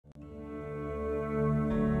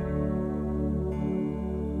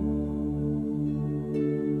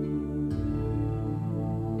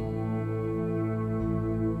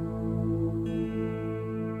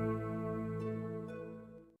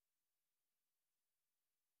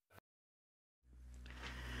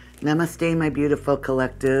Namaste, my beautiful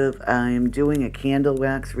collective. I'm doing a candle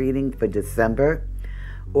wax reading for December,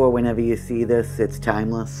 or whenever you see this, it's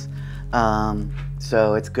timeless.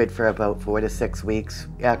 So it's good for about 4 to 6 weeks,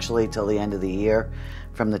 actually till the end of the year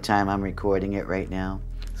from the time I'm recording it right now.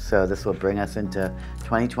 So this will bring us into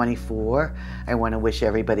 2024. I want to wish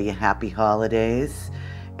everybody a happy holidays,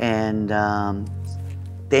 and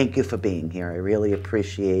thank you for being here. I really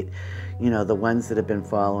appreciate, the ones that have been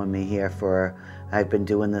following me here I've been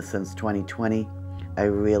doing this since 2020. I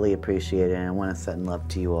really appreciate it, and I want to send love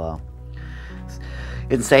to you all.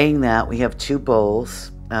 In saying that, we have 2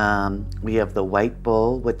 bowls. We have the white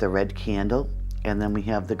bowl with the red candle, and then we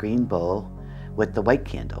have the green bowl with the white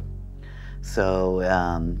candle. So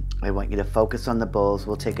I want you to focus on the bowls.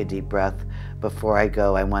 We'll take a deep breath. Before I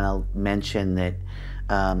go, I want to mention that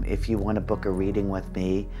if you want to book a reading with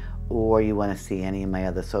me, or you want to see any of my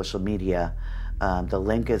other social media, the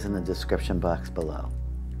link is in the description box below.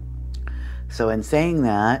 So in saying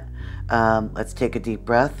that, let's take a deep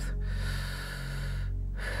breath.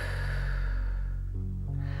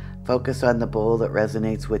 Focus on the bowl that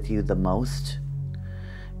resonates with you the most,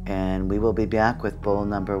 and we will be back with bowl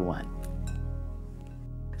number 1.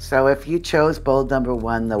 So if you chose bowl number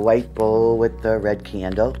 1, the white bowl with the red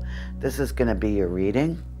candle, this is going to be your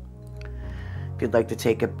reading. If you'd like to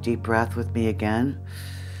take a deep breath with me again,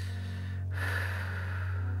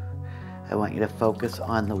 I want you to focus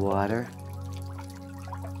on the water.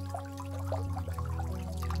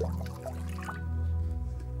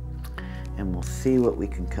 And we'll see what we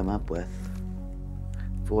can come up with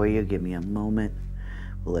for you. Give me a moment.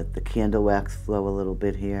 We'll let the candle wax flow a little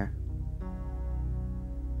bit here.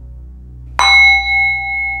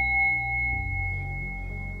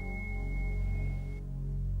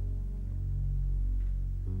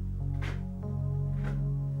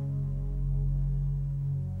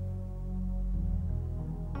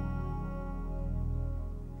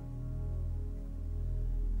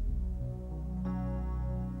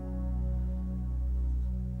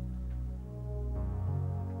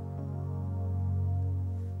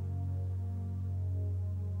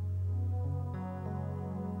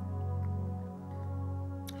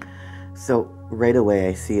 So right away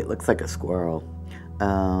I see it looks like a squirrel.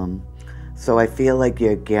 So I feel like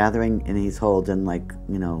you're gathering, and he's holding like,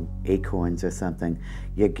 acorns or something.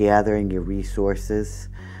 You're gathering your resources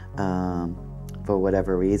for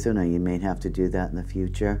whatever reason, or you may have to do that in the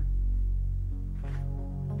future.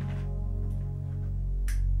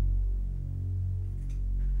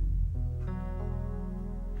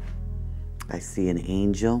 I see an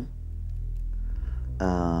angel.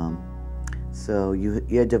 So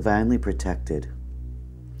you're divinely protected.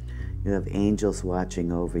 You have angels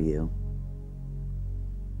watching over you.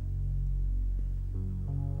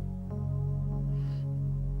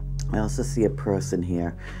 I also see a person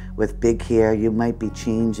here with big hair. You might be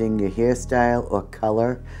changing your hairstyle or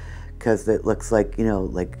color because it looks like,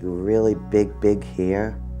 like really big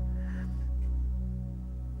hair.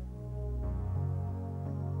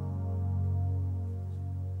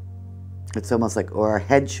 It's almost like, or a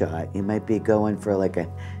headshot. You might be going for like a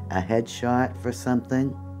headshot for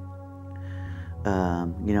something.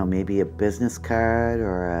 Maybe a business card,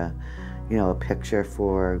 or a picture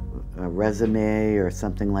for a resume or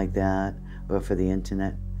something like that, or for the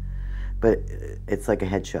internet. But it's like a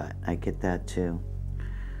headshot. I get that too.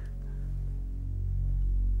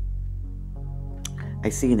 I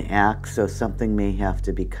see an axe, so something may have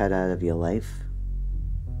to be cut out of your life.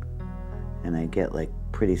 And I get like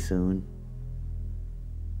pretty soon.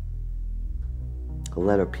 The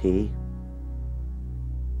letter P.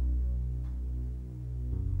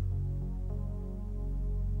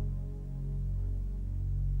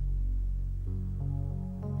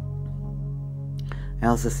 I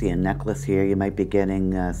also see a necklace here. You might be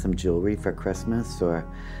getting some jewelry for Christmas, or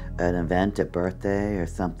an event, a birthday or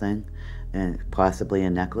something, and possibly a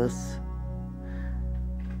necklace.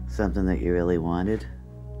 Something that you really wanted.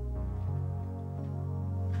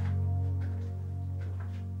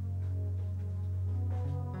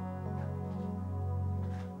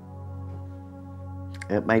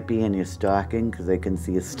 It might be in your stocking, because I can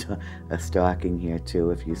see a stocking here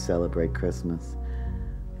too if you celebrate Christmas.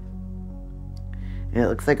 And it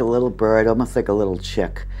looks like a little bird, almost like a little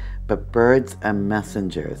chick. But birds are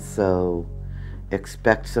messengers, so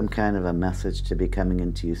expect some kind of a message to be coming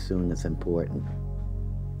into you soon that's important.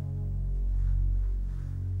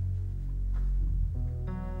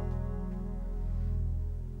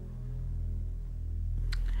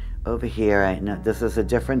 Over here, I know this is a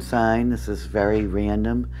different sign. This is very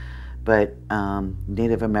random, but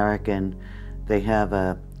Native American, they have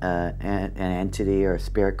an entity or a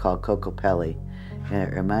spirit called Kokopelli, And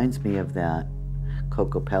it reminds me of that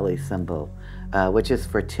Kokopelli symbol, which is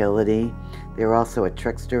fertility. They're also a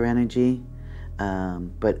trickster energy,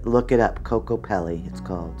 but look it up, Kokopelli, it's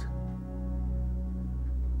called.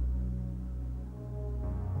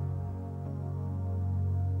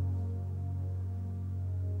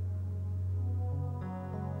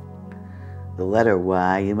 The letter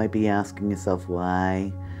Y, you might be asking yourself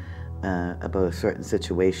why, about a certain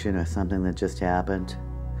situation or something that just happened,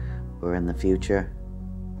 or in the future.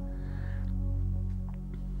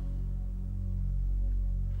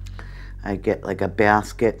 I get like a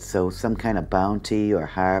basket, so some kind of bounty or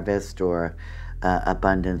harvest or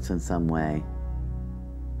abundance in some way.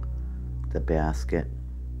 The basket.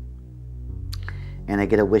 And I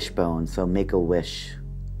get a wishbone, so make a wish.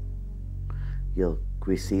 You'll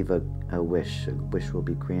receive a wish. A wish will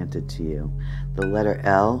be granted to you. The letter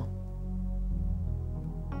L.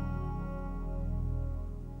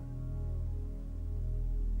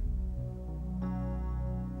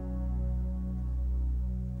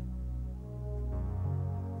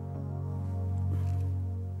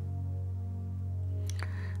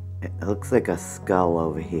 It looks like a skull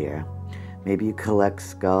over here. Maybe you collect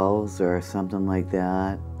skulls or something like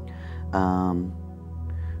that.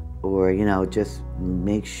 Or, you know, just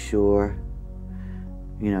make sure,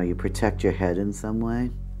 you know, you protect your head in some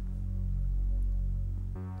way.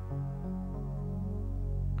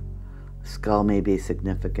 Skull may be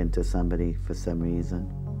significant to somebody for some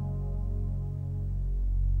reason.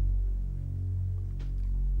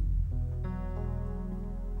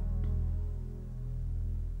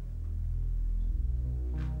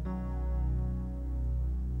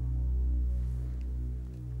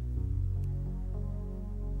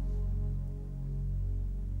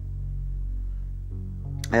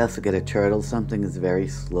 I also get a turtle. Something is very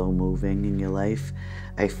slow moving in your life.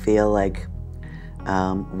 I feel like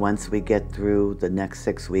once we get through the next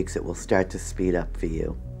 6 weeks, it will start to speed up for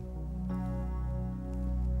you.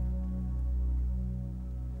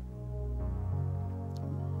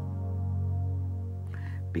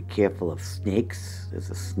 Be careful of snakes. There's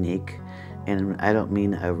a snake. And I don't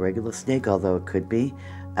mean a regular snake, although it could be.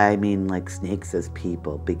 I mean like snakes as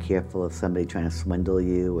people. Be careful of somebody trying to swindle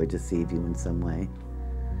you or deceive you in some way.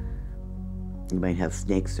 You might have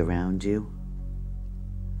snakes around you.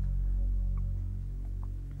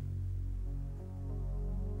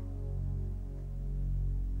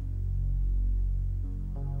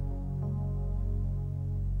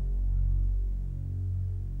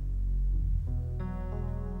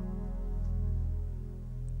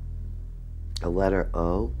 A letter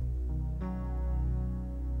O.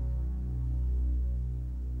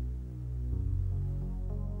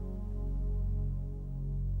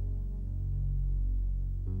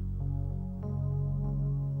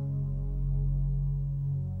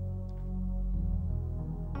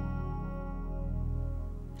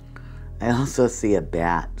 I also see a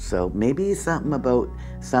bat, so maybe something about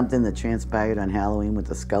something that transpired on Halloween with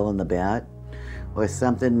the skull and the bat, or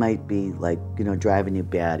something might be like, you know, driving you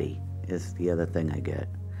batty is the other thing I get.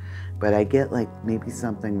 But I get like maybe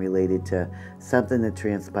something related to something that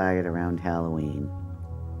transpired around Halloween.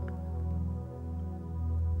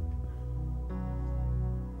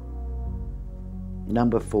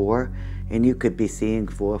 Number 4, and you could be seeing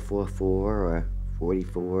 444 or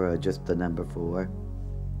 44 or just the number 4.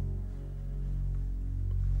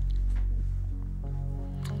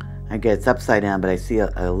 I get it's upside down, but I see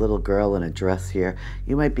a little girl in a dress here.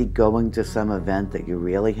 You might be going to some event that you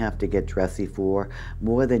really have to get dressy for,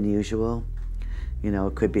 more than usual. You know,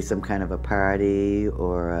 it could be some kind of a party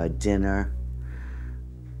or a dinner.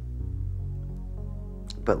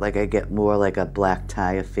 But like I get more like a black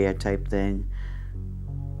tie affair type thing.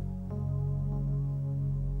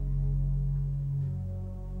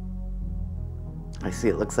 I see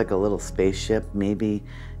it looks like a little spaceship. Maybe,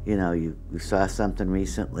 you know, you saw something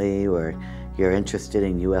recently or you're interested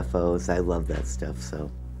in UFOs. I love that stuff,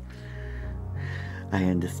 so I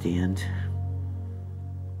understand.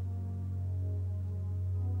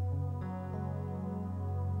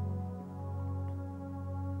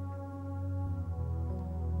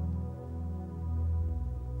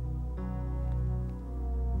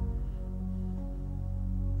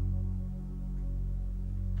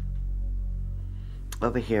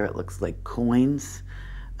 Over here it looks like coins,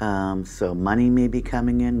 so money may be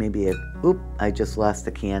coming in. Maybe I just lost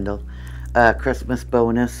the candle. Christmas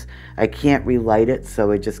bonus. I can't relight it, so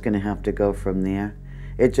we're just going to have to go from there.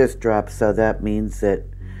 It just dropped, so that means that,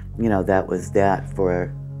 you know, that was that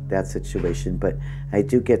for that situation. But I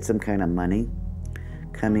do get some kind of money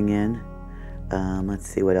coming in. Let's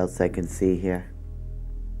see what else I can see here.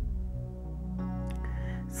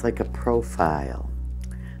 It's like a profile.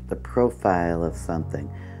 the profile of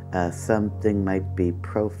something. Something might be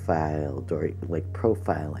profiled, or like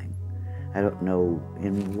profiling. I don't know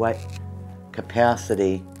in what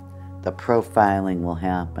capacity the profiling will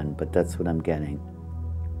happen, but that's what I'm getting.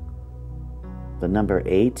 The number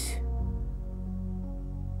 8.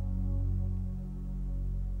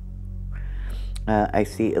 I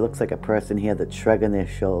see, it looks like a person here that's shrugging their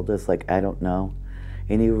shoulders like, I don't know.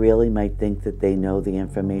 And you really might think that they know the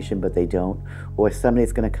information, but they don't. Or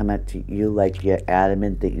somebody's going to come at you like you're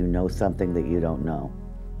adamant that you know something that you don't know.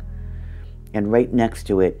 And right next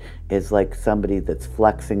to it is like somebody that's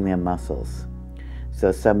flexing their muscles.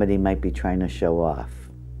 So somebody might be trying to show off.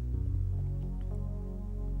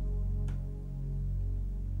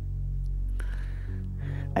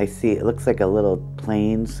 I see, it looks like a little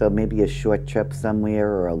plane, so maybe a short trip somewhere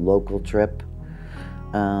or a local trip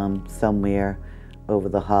somewhere over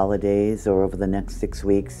the holidays or over the next 6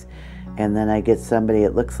 weeks. And then I get somebody,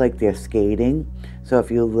 it looks like they're skating. So if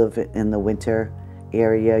you live in the winter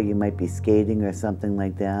area, you might be skating or something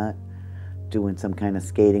like that, doing some kind of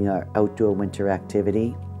skating or outdoor winter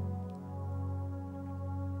activity.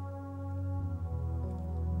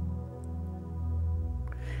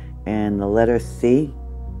 And the letter C.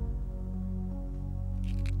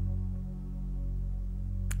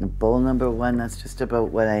 Bowl number 1, that's just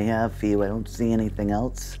about what I have for you. I don't see anything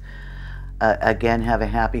else. Again, have a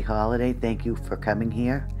happy holiday. Thank you for coming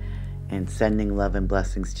here and sending love and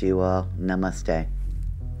blessings to you all. Namaste.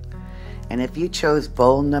 And if you chose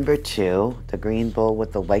bowl number 2, the green bowl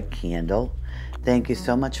with the white candle, thank you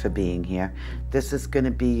so much for being here. This is going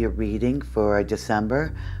to be your reading for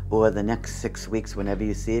December or the next 6 weeks whenever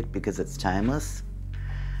you see it, because it's timeless.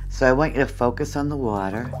 So I want you to focus on the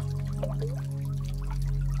water.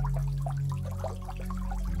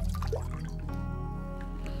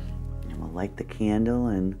 Light the candle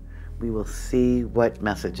and we will see what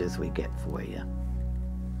messages we get for you.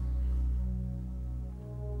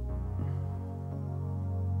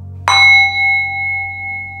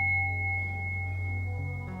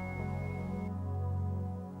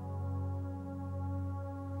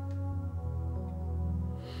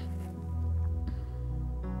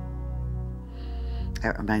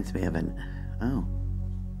 That reminds me of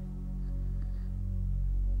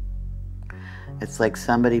it's like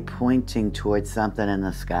somebody pointing towards something in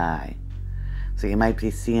the sky. So you might be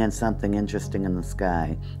seeing something interesting in the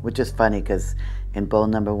sky, which is funny because in bowl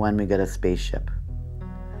number 1 we got a spaceship.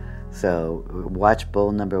 So watch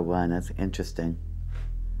bowl number 1, that's interesting.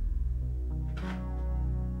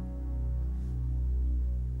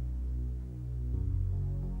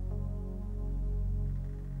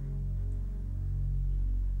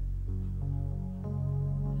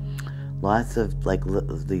 Lots of like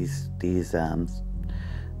these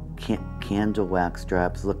candle wax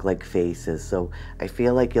drops look like faces. So I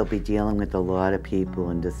feel like you'll be dealing with a lot of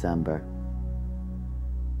people in December.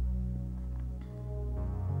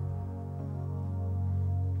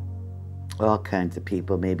 All kinds of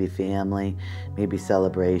people, maybe family, maybe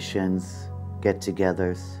celebrations,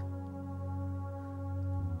 get-togethers.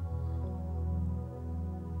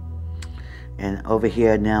 And over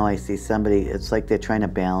here now I see somebody, it's like they're trying to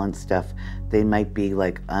balance stuff. They might be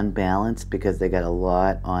like unbalanced because they got a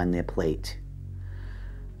lot on their plate.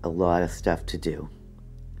 A lot of stuff to do.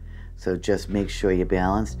 So just make sure you're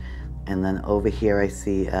balanced. And then over here I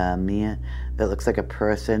see Mia. It looks like a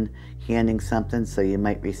person handing something. So you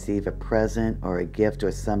might receive a present or a gift,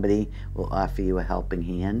 or somebody will offer you a helping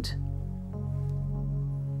hand.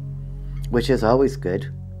 Which is always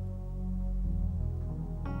good.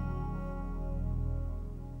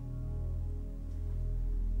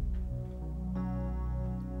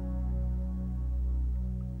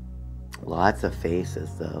 Lots of faces,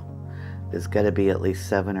 though. There's got to be at least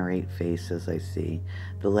 7 or 8 faces I see.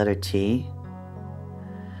 The letter T,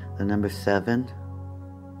 the number 7,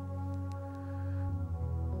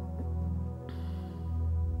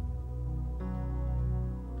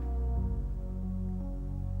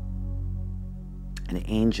 an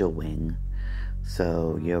angel wing.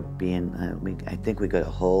 So you're being, I think we got a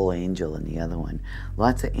whole angel in the other one.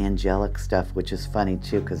 Lots of angelic stuff, which is funny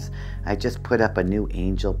too, because I just put up a new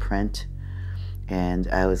angel print. And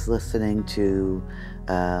I was listening to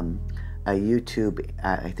a YouTube,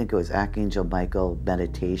 I think it was Archangel Michael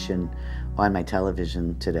meditation on my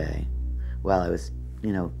television today while I was,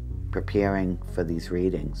 preparing for these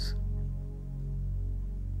readings.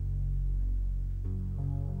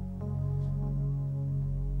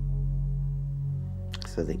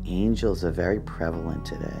 So the angels are very prevalent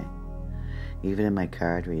today, even in my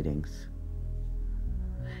card readings.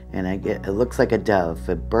 And it looks like a dove.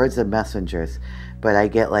 The birds are messengers, but I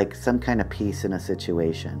get like some kind of peace in a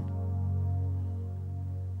situation.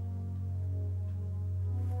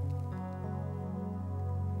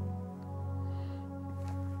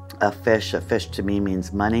 A fish to me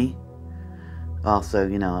means money. Also,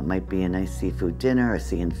 you know, it might be a nice seafood dinner or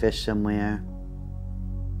seeing fish somewhere.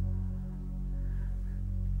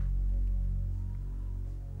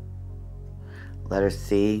 Letter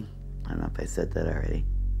C. I don't know if I said that already.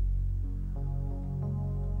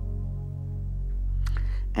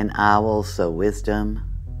 An owl, so wisdom.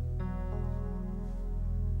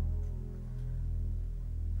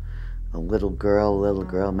 A little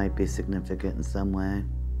girl might be significant in some way.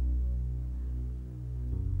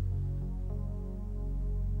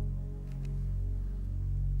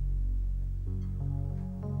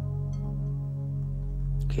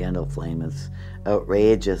 Candle flame is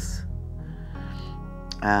outrageous.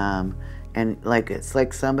 And like it's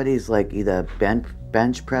like somebody's like either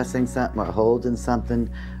bench pressing something or holding something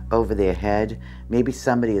over their head. Maybe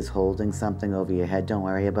somebody is holding something over your head. Don't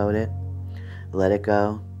worry about it. Let it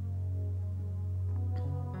go.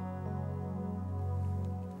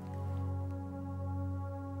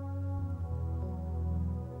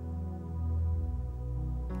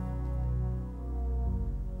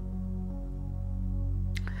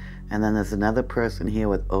 And then there's another person here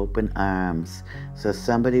with open arms. So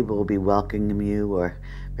somebody will be welcoming you or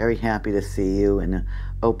very happy to see you and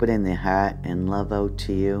opening their heart and love out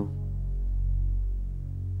to you.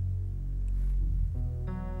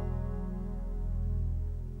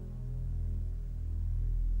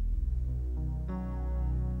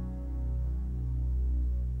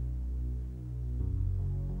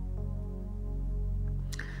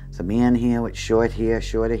 There's a man here with shorter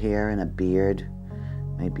hair and a beard.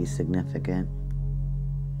 Might be significant.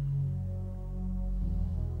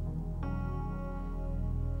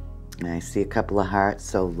 And I see a couple of hearts,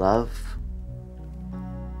 so love.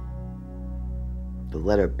 The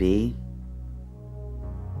letter B.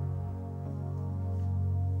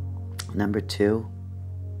 Number 2.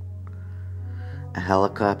 A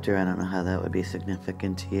helicopter. I don't know how that would be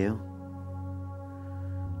significant to you.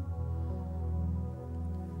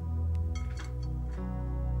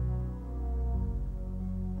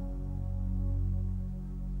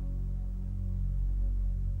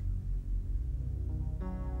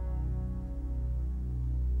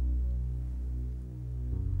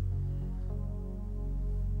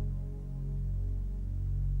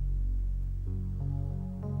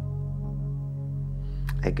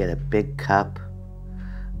 I get a big cup,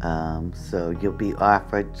 so you'll be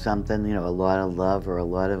offered something, you know, a lot of love or a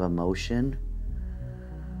lot of emotion.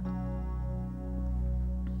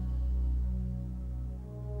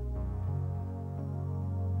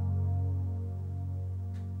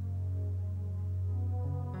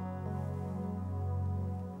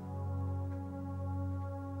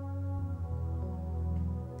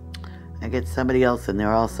 I get somebody else and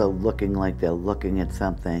they're also looking like they're looking at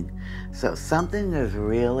something. So something is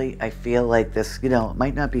really, I feel like this, you know, it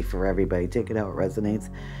might not be for everybody. Take it how it resonates.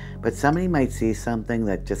 But somebody might see something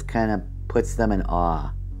that just kind of puts them in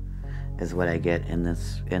awe, is what I get in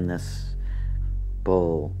this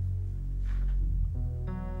bowl.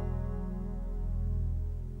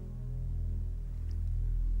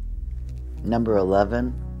 Number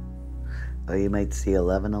 11. Or you might see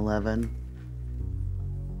 1111.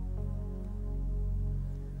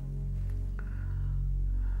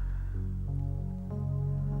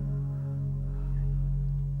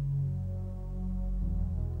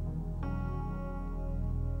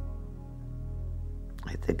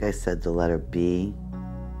 I think I said the letter B.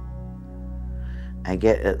 I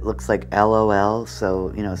get, it looks like LOL,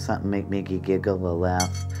 so, you know, something make you giggle or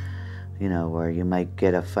laugh, you know, or you might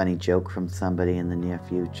get a funny joke from somebody in the near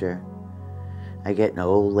future. I get an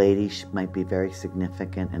old lady, she might be very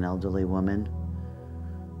significant, an elderly woman.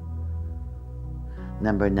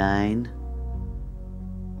 Number 9.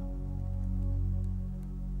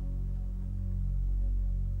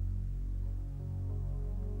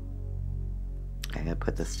 I gotta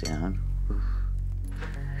put this down.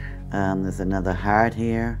 There's another heart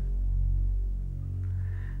here.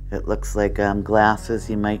 It looks like glasses.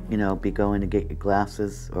 You might, you know, be going to get your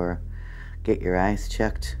glasses or get your eyes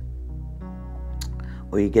checked.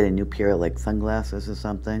 Or you get a new pair of like sunglasses or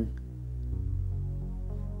something.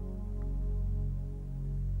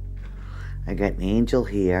 I got an angel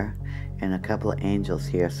here and a couple of angels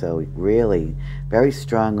here. So really very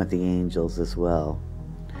strong with the angels as well.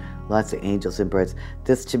 Lots of angels and birds.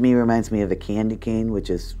 This to me reminds me of a candy cane, which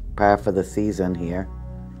is par for the season here.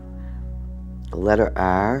 The letter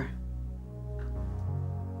R.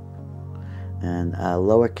 And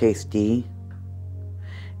lowercase d.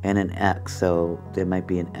 and an X, so there might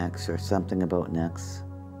be an X or something about an X.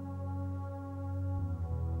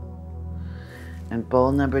 And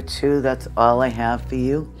bowl number 2, that's all I have for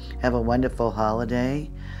you. Have a wonderful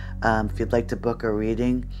holiday. If you'd like to book a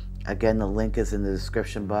reading, again, the link is in the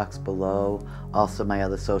description box below. Also, my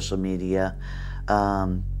other social media.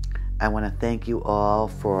 I want to thank you all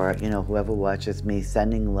for, whoever watches me,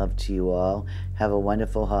 sending love to you all. Have a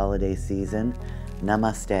wonderful holiday season.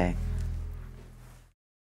 Namaste.